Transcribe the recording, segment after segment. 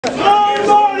Good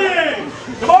morning!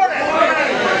 Good morning!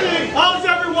 How's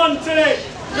everyone today?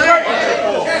 Great!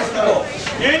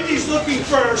 Andy's looking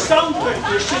for a sound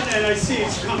technician, and I see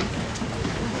he's coming.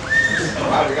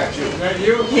 Wow, we got you. Is that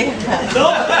you? Yeah. No,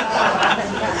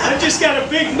 I just got a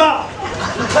big mouth.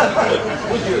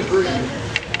 Would you agree?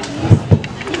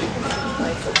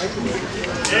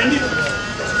 Andy?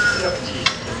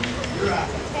 You're out.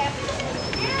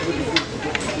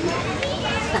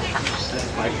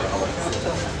 That's my problem.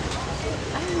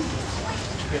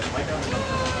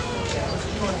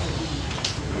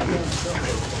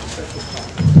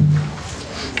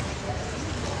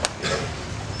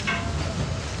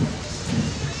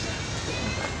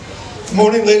 Good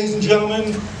morning, ladies and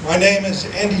gentlemen. My name is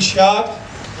Andy Schott,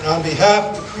 and on behalf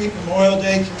of the Crete Memorial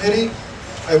Day Committee,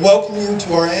 I welcome you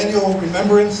to our annual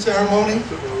remembrance ceremony.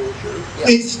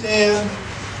 Please stand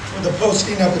for the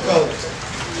posting of the colors.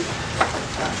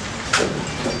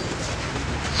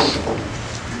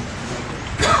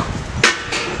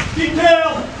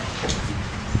 Detail!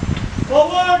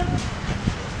 Forward!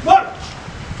 March!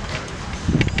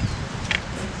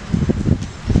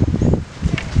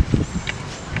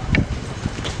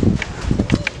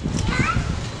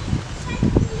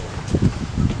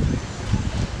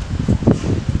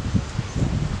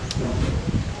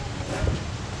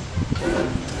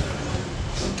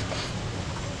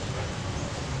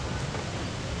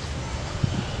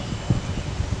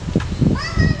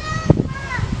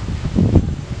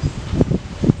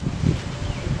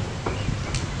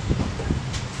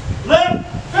 Left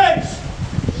face.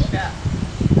 Yeah.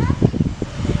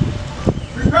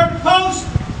 Prepare to post.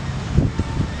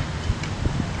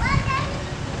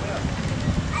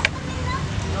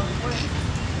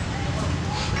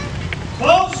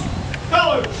 Post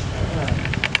colors.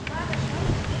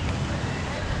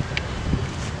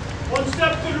 One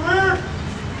step to the rear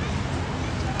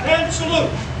and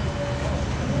salute.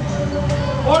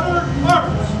 Order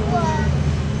marks.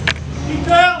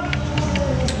 Detail.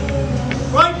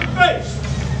 Right face.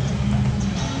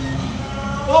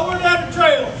 Forward at a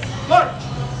trail. March.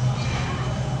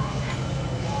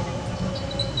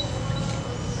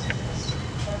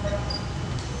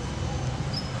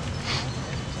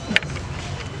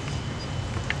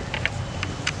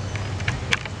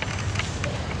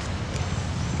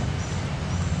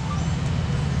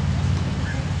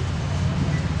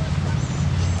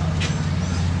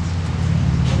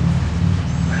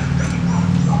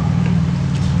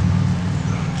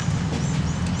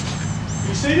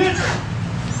 Be seated.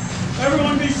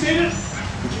 Everyone be seated.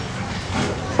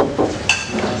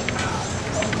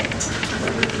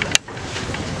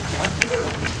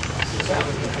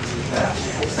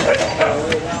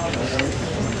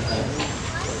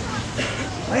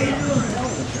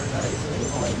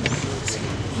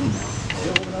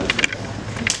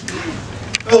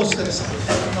 Fellow citizens,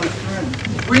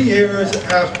 3 years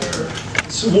after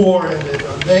the war ended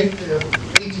on May 5th,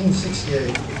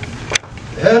 1868,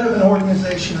 the head of an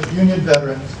organization of Union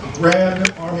veterans, the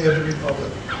Grand Army of the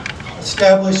Republic,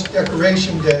 established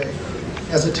Decoration Day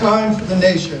as a time for the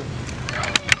nation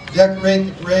to decorate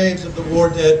the graves of the war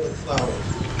dead with flowers.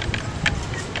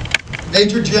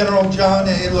 Major General John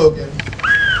A. Logan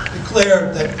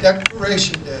declared that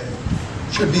Decoration Day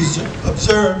should be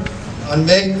observed on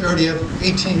May 30th,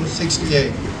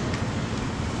 1868.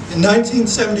 In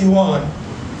 1971,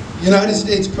 the United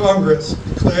States Congress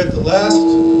declared the last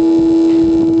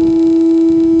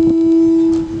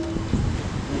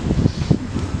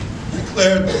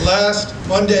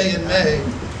Monday in May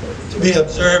to be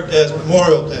observed as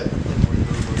Memorial Day.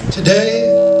 Today,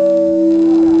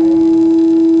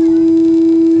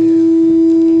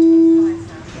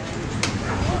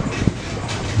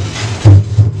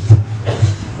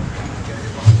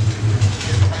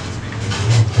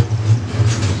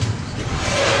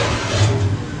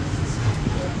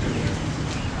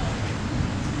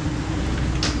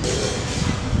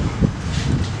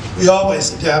 we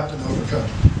always adapt and overcome.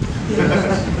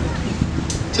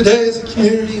 Today, as a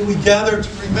community, we gather to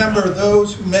remember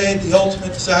those who made the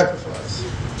ultimate sacrifice.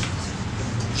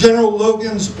 General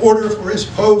Logan's order for his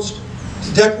post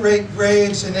to decorate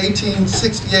graves in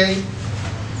 1868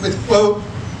 with, quote,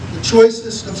 the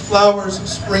choicest of flowers of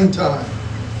springtime.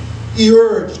 He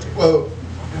urged, quote,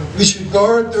 we should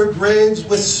guard their graves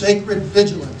with sacred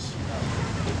vigilance.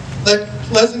 Let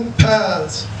pleasant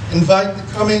paths invite the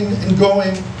coming and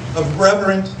going of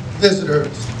reverent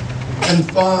visitors and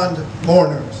fond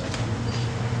mourners.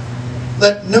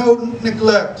 Let no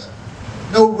neglect,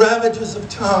 no ravages of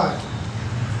time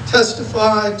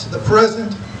testify to the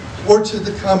present or to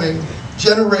the coming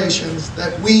generations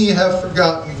that we have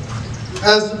forgotten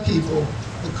as a people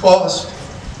the cost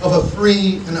of a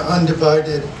free and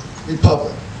undivided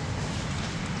republic.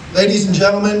 Ladies and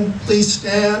gentlemen, please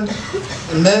stand,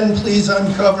 and men, please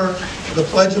uncover the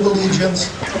Pledge of Allegiance,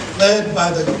 led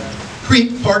by the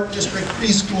Crete Park District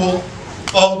Preschool,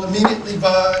 followed immediately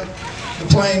by the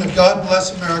playing of God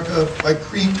Bless America by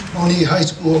Crete Moni High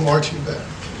School Marching Band.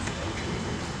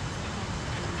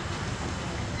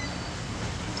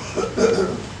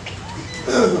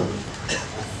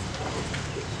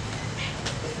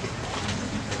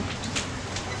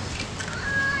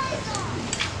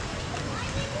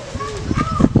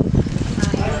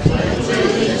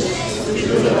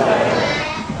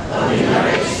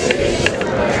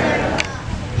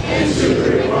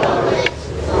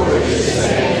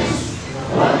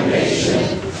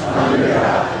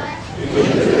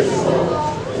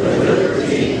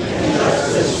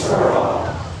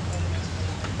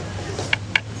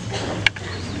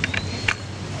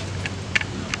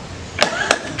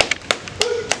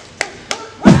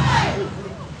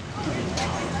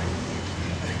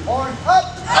 Horn up!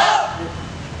 Up!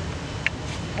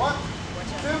 1,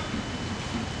 2.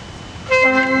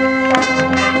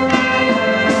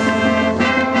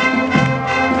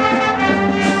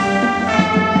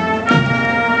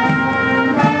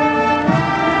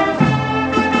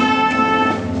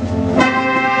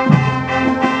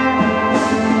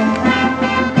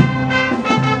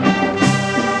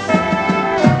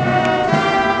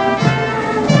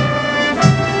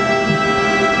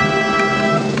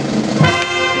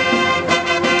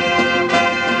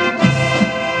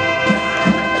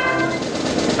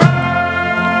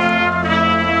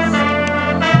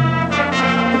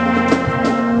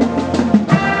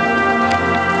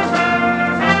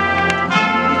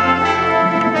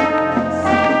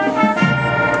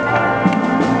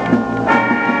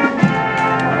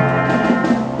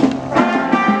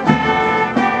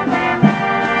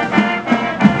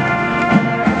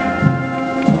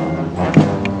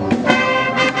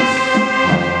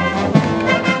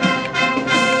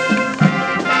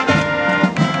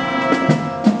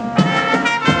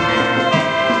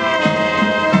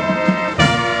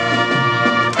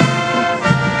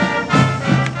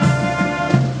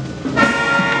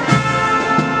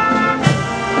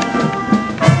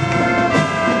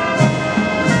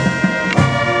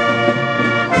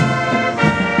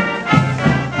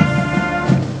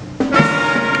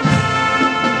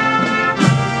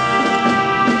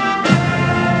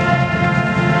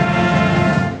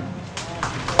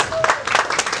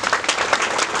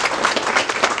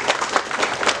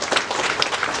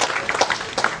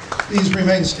 Please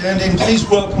remain standing. Please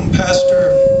welcome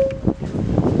Pastor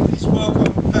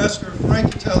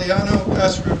Frank Italiano,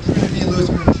 pastor of Trinity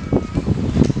Lutheran Church.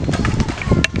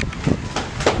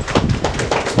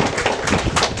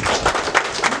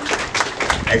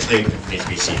 Actually, you can please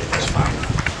be seated, that's fine.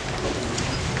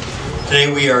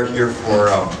 Today we are here for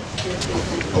a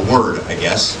word, I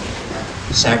guess,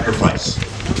 sacrifice.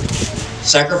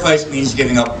 Sacrifice means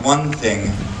giving up one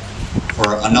thing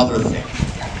for another thing.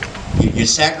 You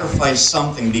sacrifice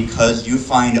something because you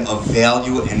find a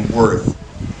value and worth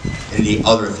in the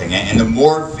other thing. And the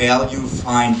more value you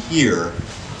find here,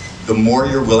 the more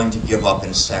you're willing to give up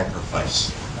and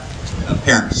sacrifice.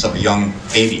 Parents of a young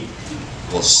baby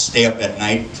will stay up at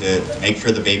night to make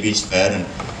sure the baby's fed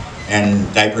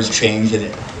and diapers changed,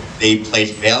 and they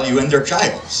place value in their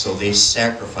child, so they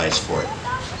sacrifice for it.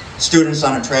 Students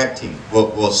on a track team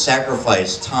will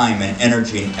sacrifice time and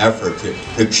energy and effort to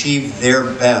achieve their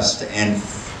best, and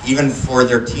even for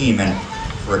their team and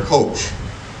for a coach.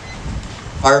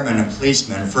 Firemen and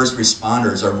policemen and first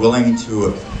responders are willing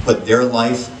to put their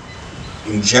life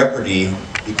in jeopardy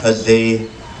because they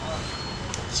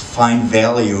find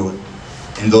value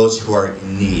in those who are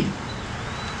in need.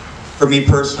 For me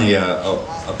personally,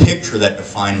 a picture that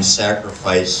defines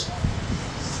sacrifice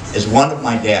is one of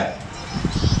my dad.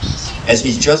 As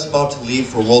he's just about to leave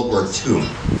for World War II,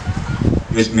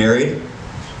 he was married,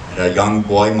 and a young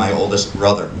boy, my oldest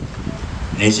brother.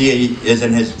 And as he is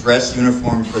in his dress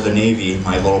uniform for the Navy,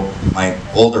 my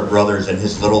older brother's in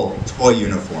his little toy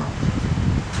uniform.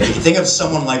 If you think of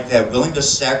someone like that, willing to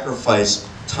sacrifice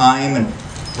time and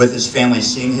with his family,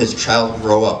 seeing his child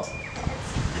grow up.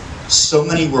 So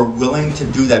many were willing to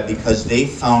do that because they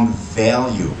found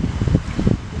value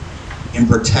in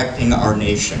protecting our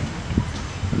nation.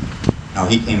 Now,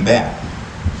 he came back.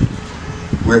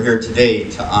 We're here today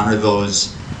to honor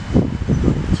those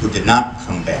who did not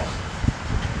come back,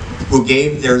 who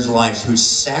gave their lives, who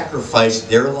sacrificed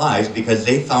their lives because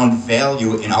they found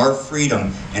value in our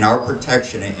freedom, in our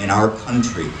protection, in our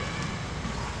country.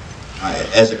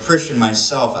 As a Christian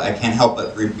myself, I can't help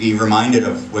but be reminded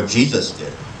of what Jesus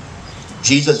did.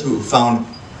 Jesus, who found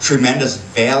tremendous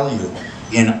value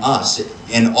in us,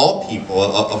 in all people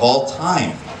of all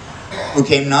time, who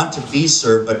came not to be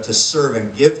served, but to serve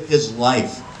and give his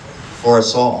life for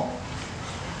us all.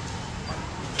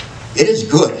 It is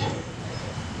good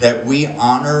that we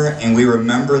honor and we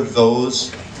remember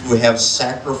those who have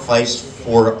sacrificed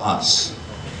for us.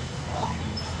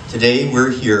 Today we're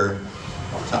here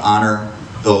to honor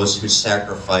those who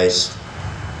sacrificed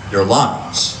their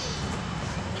lives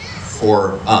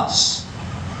for us.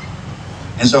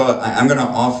 And so I'm going to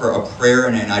offer a prayer,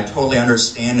 and I totally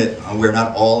understand that we're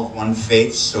not all of one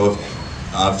faith, so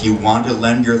if you want to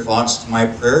lend your thoughts to my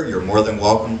prayer, you're more than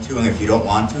welcome to, and if you don't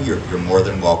want to, you're more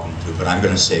than welcome to, but I'm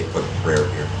going to say a quick prayer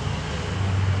here.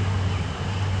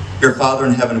 Dear Father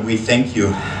in heaven, we thank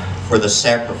you for the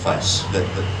sacrifice,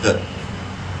 the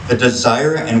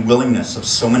desire and willingness of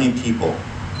so many people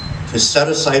to set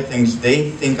aside things they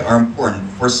think are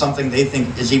important for something they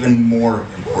think is even more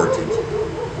important.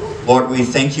 Lord, we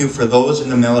thank you for those in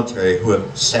the military who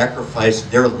have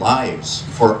sacrificed their lives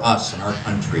for us and our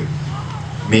country.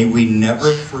 May we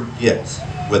never forget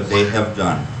what they have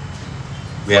done.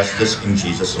 We ask this in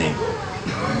Jesus' name.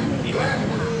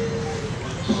 Amen.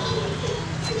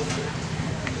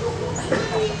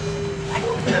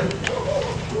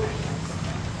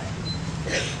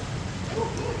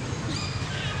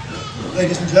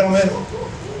 Ladies and gentlemen,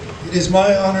 it is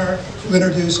my honor to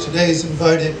introduce today's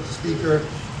invited speaker,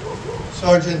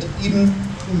 Sergeant Eden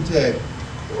Punte.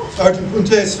 Sergeant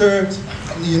Punte served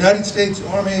in the United States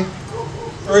Army,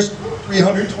 1st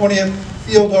 320th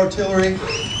Field Artillery,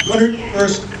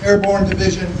 101st Airborne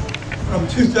Division from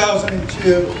 2002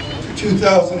 to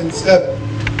 2007.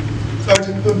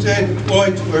 Sergeant Punte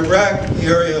deployed to Iraq in the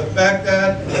area of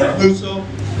Baghdad, Mosul,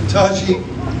 and Taji.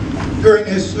 During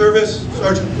his service,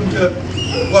 Sergeant Punte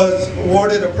was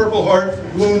awarded a Purple Heart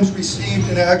for wounds received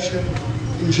in action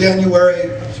in January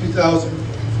of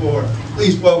 2004.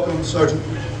 Please welcome Sergeant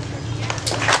Punte.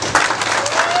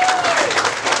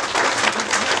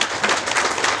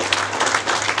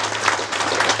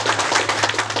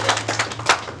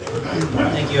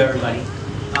 Thank you, everybody.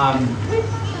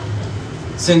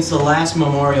 Since the last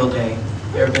Memorial Day,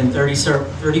 there have been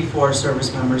 34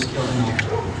 service members killed in all.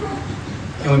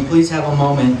 Can we please have a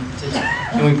moment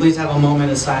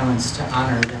of silence to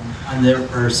honor them on their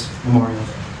first Memorial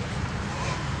Day?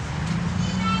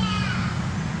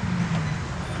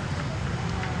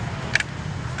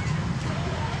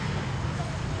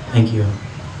 Thank you.